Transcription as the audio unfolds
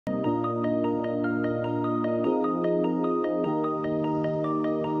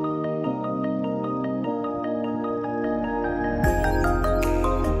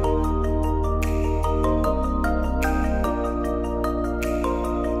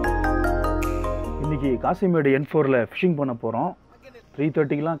இன்றைக்கி காசிமேடு N4ல ஃபிஷிங் பண்ண போகிறோம்.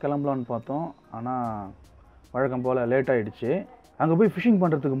 3:30க்கெலாம் கிளம்பலான்னு பார்த்தோம். ஆனால் வழக்கம் போல் லேட் ஆகிடுச்சு. அங்கே போய் ஃபிஷிங்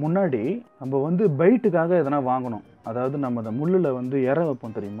பண்ணுறதுக்கு முன்னாடி நம்ம வந்து பைட்டுக்காக எதனா வாங்கணும். அதாவது நம்ம அந்த முள்ளில் வந்து எரை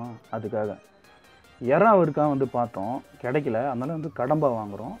வைப்போம் தெரியுமா, அதுக்காக எறா இருக்கா வந்து பார்த்தோம், கிடைக்கல. அதனால் வந்து கடம்பா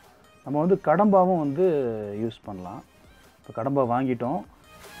வாங்குகிறோம். நம்ம வந்து கடம்பாவும் வந்து யூஸ் பண்ணலாம். இப்போ கடம்பா வாங்கிட்டோம்.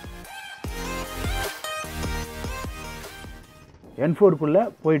 N4க்குள்ளே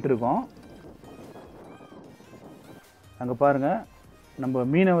போயிட்டுருக்கோம். அங்கே பாருங்கள், நம்ம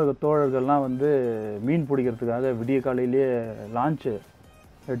மீனவ தோழர்கள்லாம் வந்து மீன் பிடிக்கிறதுக்காக விடிய காலையிலேயே லான்ச்சு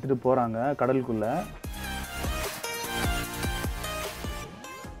எடுத்துகிட்டு போகிறாங்க கடலுக்குள்ளே.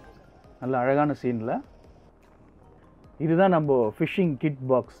 நல்ல அழகான சீனில். இதுதான் நம்ம ஃபிஷ்ஷிங் கிட்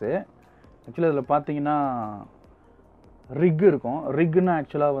பாக்ஸு. ஆக்சுவலாக இதில் பார்த்தீங்கன்னா ரிக் இருக்கும். ரிக்குன்னா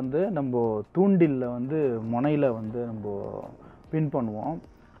ஆக்சுவலாக வந்து நம்ம தூண்டிலில் வந்து முனையில் வந்து நம்ம பின் பண்ணுவோம்.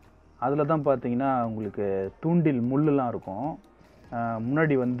 அதில் தான் பார்த்தீங்கன்னா உங்களுக்கு தூண்டில் முள்ளுலாம் இருக்கும்.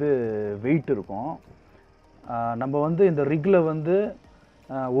 முன்னாடி வந்து வெயிட் இருக்கும். நம்ம வந்து இந்த ரிக்கில் வந்து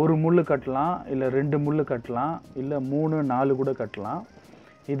ஒரு முள் கட்டலாம், இல்லை 2 முள் கட்டலாம், இல்லை 3, 4 கூட கட்டலாம்.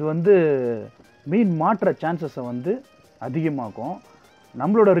 இது வந்து மீன் மாற்ற சான்சஸை வந்து அதிகமாக்கும்.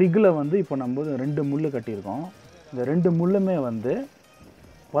 நம்மளோட ரிக்கில் வந்து இப்போ நம்ம 2 முள் கட்டியிருக்கோம். இந்த 2 முள்ளுமே வந்து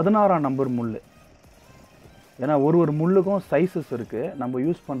 16ஆம் நம்பர் முள். ஏன்னா ஒரு முள்ளுக்கும் சைஸஸ் இருக்குது. நம்ம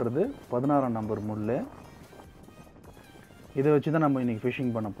யூஸ் பண்ணுறது 16ஆம் நம்பர் முள். இதை வச்சு தான் நம்ம இன்றைக்கி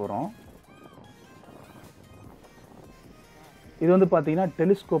ஃபிஷிங் பண்ண போகிறோம். இது வந்து பார்த்திங்கன்னா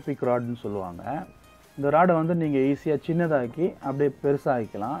டெலிஸ்கோபிக் ராட்னு சொல்லுவாங்க. இந்த ராடை வந்து நீங்கள் ஈஸியாக சின்னதாக்கி அப்படியே பெருசாக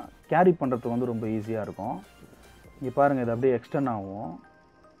ஆக்கிக்கலாம். கேரி பண்ணுறதுக்கு வந்து ரொம்ப ஈஸியாக இருக்கும். இங்கே பாருங்கள், இது அப்படியே எக்ஸ்டெண்ட் ஆகும்.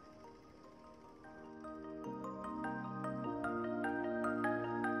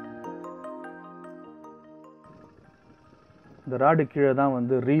 இந்த ராடு கீழே தான்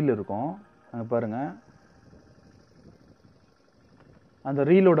வந்து ரீல் இருக்கும். அங்கே பாருங்கள், அந்த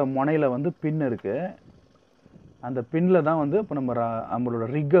ரீலோட முனையில் வந்து பின் இருக்குது. அந்த பின்னில் தான் வந்து இப்போ நம்மளோட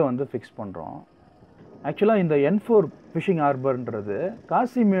ரிக்கை வந்து ஃபிக்ஸ் பண்ணுறோம். ஆக்சுவலாக இந்த N4 ஃபிஷிங் ஹார்பர்ன்றது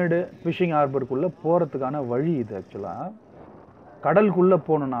காசிமேடு ஃபிஷிங் ஹார்பருக்குள்ளே போகிறதுக்கான வழி. இது ஆக்சுவலாக கடலுக்குள்ளே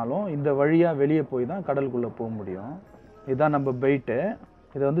போகணுன்னாலும் இந்த வழியாக வெளியே போய் தான் கடலுக்குள்ளே போக முடியும். இதுதான் நம்ம பெயிட்டு.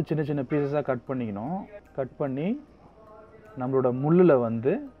 இதை வந்து சின்ன சின்ன பீசஸாக கட் பண்ணிக்கணும். கட் பண்ணி நம்மளோட முள்ளில்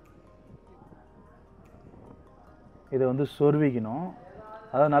வந்து இதை வந்து சொருவிக்கணும்.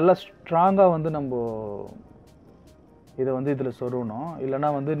 அதாவது நல்லா ஸ்ட்ராங்காக வந்து நம்ம இதை வந்து இதில் சொருவணும். இல்லைனா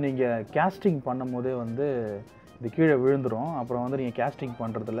வந்து நீங்கள் கேஸ்டிங் பண்ணும் போதே வந்து இது கீழே விழுந்துடும். அப்புறம் வந்து நீங்கள் கேஸ்டிங்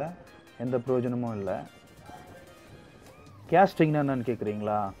பண்ணுறதுல எந்த பிரயோஜனமும் இல்லை. கேஸ்டிங்னா என்னன்னு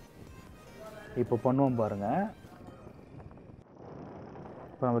கேட்குறீங்களா? இப்போ பண்ணுவோம் பாருங்கள்.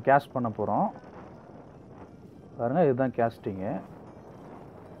 இப்போ நம்ம கேஸ்ட் பண்ண போகிறோம். பாருங்கள், இதுதான் கேஸ்டிங்கு.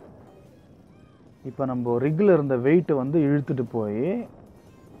 இப்போ நம்ம ரிக்கில் இருந்த வெயிட்டை வந்து இழுத்துட்டு போய்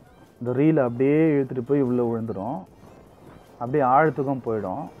இந்த ரீலை அப்படியே இழுத்துட்டு போய் உள்ளே விழுந்துடும். அப்படியே ஆழத்துக்கும்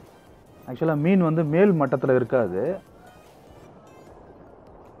போயிடும். ஆக்சுவலாக மீன் வந்து மேல் மட்டத்தில் இருக்காது,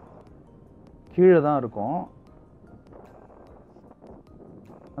 கீழே தான் இருக்கும்.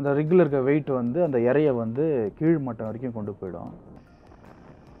 அந்த ரிக்கில் இருக்க வெயிட் வந்து அந்த இறையை வந்து கீழ் மட்டம் வரைக்கும் கொண்டு போயிடும்.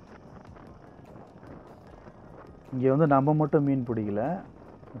 இங்கே வந்து நம்ம மட்டும் மீன் பிடிக்கல,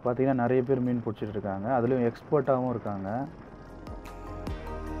 பார்த்திங்கன்னா நிறைய பேர் மீன் பிடிச்சிட்டு இருக்காங்க. அதுலேயும் எக்ஸ்பர்ட்டாகவும் இருக்காங்க.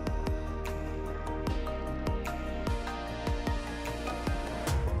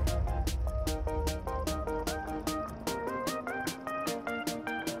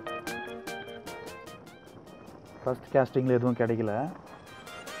 ஃபர்ஸ்ட் கேஸ்டிங்கில் எதுவும் கிடைக்கல.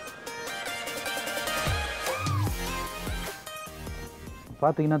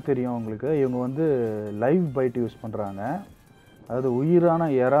 பார்த்தீங்கன்னா தெரியும் உங்களுக்கு, இவங்க வந்து லைவ் பைட் யூஸ் பண்ணுறாங்க. அதாவது உயிரான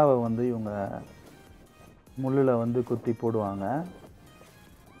எறாவை வந்து இவங்க முள்ளில் வந்து குத்தி போடுவாங்க.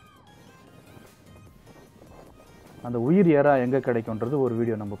 அந்த உயிர் எறா எங்கே கிடைக்குன்றது ஒரு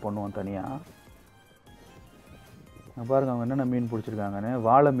வீடியோ நம்ம பண்ணுவோம் தனியாக. பாருங்கள் அவங்க என்னென்ன மீன் பிடிச்சிருக்காங்கன்னு.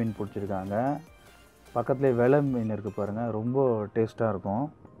 வாழை மீன் பிடிச்சிருக்காங்க. பக்கத்துலேயே வெலை மீன் இருக்குது பாருங்கள், ரொம்ப டேஸ்ட்டாக இருக்கும்.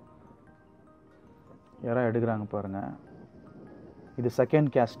 எறா எடுக்கிறாங்க பாருங்கள். இது செகண்ட்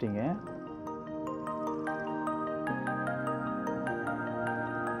கேஸ்டிங்கு.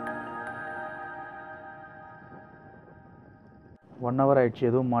 ஒன் ஹவர் ஆயிடுச்சு,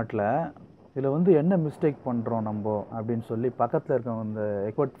 எதுவும் மாட்டல. இதில் வந்து என்ன மிஸ்டேக் பண்ணுறோம் நம்ம அப்படின்னு சொல்லி பக்கத்தில் இருக்கவங்க இந்த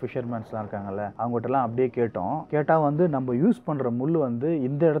எக்வர்ட் ஃபிஷர்மேன்ஸ்லாம் இருக்காங்கல்ல அவங்ககிட்டலாம் அப்படியே கேட்டால் வந்து நம்ம யூஸ் பண்ணுற முள் வந்து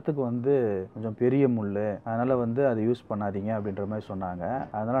இந்த இடத்துக்கு வந்து கொஞ்சம் பெரிய முள், அதனால் வந்து அதை யூஸ் பண்ணாதீங்க அப்படின்ற மாதிரி சொன்னாங்க.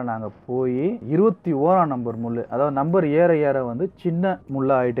 அதனால் நாங்கள் போய் 21ஆம் நம்பர் முள், அதாவது நம்பர் ஏற ஏற வந்து சின்ன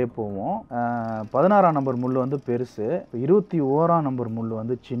முள்ளா ஆகிட்டே போவோம். 16ஆம் நம்பர் முள் வந்து பெருசு, 21ஆம் நம்பர் முள்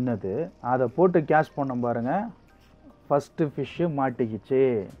வந்து சின்னது. அதை போட்டு கேட்ச் பண்ணோம் பாருங்கள், ஃபஸ்ட்டு ஃபிஷ்ஷு மாட்டிக்கிச்சு.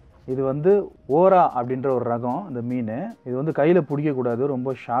 இது வந்து ஓரா அப்படின்ற ஒரு ரகம் இந்த மீன். இது வந்து கையில் பிடிக்கக்கூடாது, ரொம்ப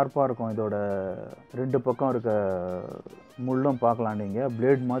ஷார்ப்பாக இருக்கும். இதோட 2 பக்கம் இருக்க முள்ளும் பார்க்கலாம் நீங்கள்,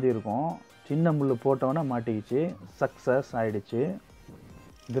 பிளேட் மாதிரி இருக்கும். சின்ன முள் போட்டோன்னே மாட்டிக்கிச்சு, சக்ஸஸ் ஆகிடுச்சு.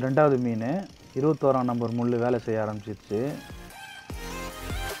 இது 2வது மீன். 21ஆம் நம்பர் முள் வேலை செய்ய ஆரம்பிச்சிருச்சு.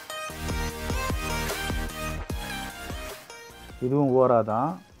 இதுவும் ஓரா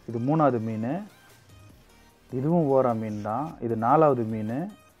தான். இது 3வது மீன். இதுவும் ஓரா மீன் தான். இது 4வது மீன்.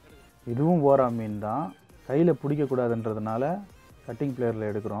 இதுவும் ஓரா மீன் தான். கையில் பிடிக்கக்கூடாதுன்றதுனால கட்டிங் பிளேயரில்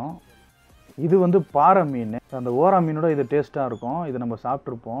எடுக்கிறோம். இது வந்து பாறை மீன். அந்த ஓரா மீனோட இது டேஸ்ட்டாக இருக்கும். இது நம்ம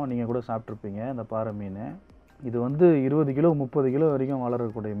சாப்பிட்ருப்போம், நீங்கள் கூட சாப்பிட்ருப்பீங்க இந்த பாறை மீன். இது வந்து 20 கிலோ 30 கிலோ வரைக்கும்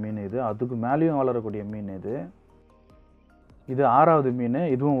வளரக்கூடிய மீன். இது அதுக்கு மேலேயும் வளரக்கூடிய மீன். இது 6வது மீன்.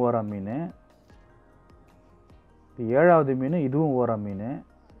 இதுவும் ஓரா மீன். இது 7வது மீன். இதுவும் ஓரா மீன்.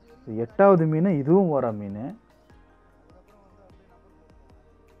 இது 8வது மீன். இதுவும் ஓரா மீன்.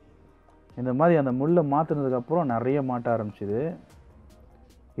 இந்த மாதிரி அந்த முள்ளை மாற்றினதுக்கப்புறம் நிறைய மாட்ட ஆரம்பிச்சுது.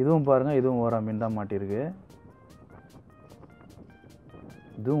 இதுவும் பாருங்கள், இதுவும் ஓரா மீன் தான் மாட்டியிருக்கு.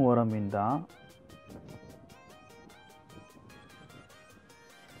 இதுவும் ஓரா மீன் தான்.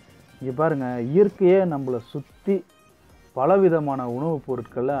 இங்கே பாருங்கள், இயற்கையே நம்மளை சுற்றி பலவிதமான உணவுப்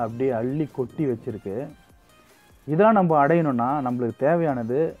பொருட்களை அப்படியே அள்ளி கொட்டி வச்சுருக்கு. இதெல்லாம் நம்ம அடையணும்னா நம்மளுக்கு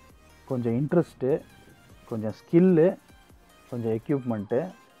தேவையானது கொஞ்சம் இன்ட்ரெஸ்ட்டு, கொஞ்சம் ஸ்கில்லு, கொஞ்சம் எக்யூப்மெண்ட்டு,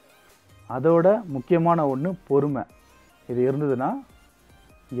 அதோட முக்கியமான ஒன்று பொறுமை. இது இருந்ததுன்னா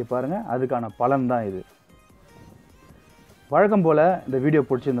இங்கே பாருங்கள், அதுக்கான பலன் தான் இது. வழக்கம் போல் இந்த வீடியோ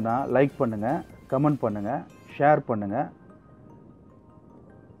பிடிச்சிருந்துன்னா லைக் பண்ணுங்கள், கமெண்ட் பண்ணுங்கள், ஷேர் பண்ணுங்கள்.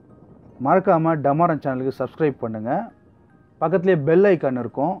 மறக்காமல் டமாரம் சேனலுக்கு சப்ஸ்கிரைப் பண்ணுங்கள். பக்கத்துலேயே பெல் ஐக்கான்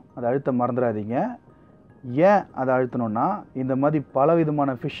இருக்கும், அதை அழுத்த மறந்துடாதீங்க. ஏன் அதை அழுத்தணுன்னா இந்த மாதிரி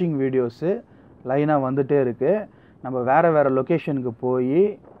பலவிதமான ஃபிஷ்ஷிங் வீடியோஸு லைனாக வந்துகிட்டே இருக்குது. நம்ம வேறு லொக்கேஷனுக்கு போய்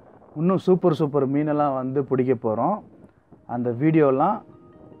இன்னும் சூப்பர் மீனெல்லாம் வந்து பிடிக்க போகிறோம். அந்த வீடியோலாம்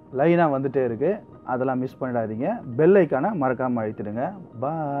லைனாக வந்துகிட்டே இருக்குது, அதெல்லாம் மிஸ் பண்ணிடாதீங்க. பெல் ஐக்கானை மறக்காமல் அழுத்திடுங்க.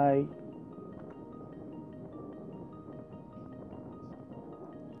 பாய்.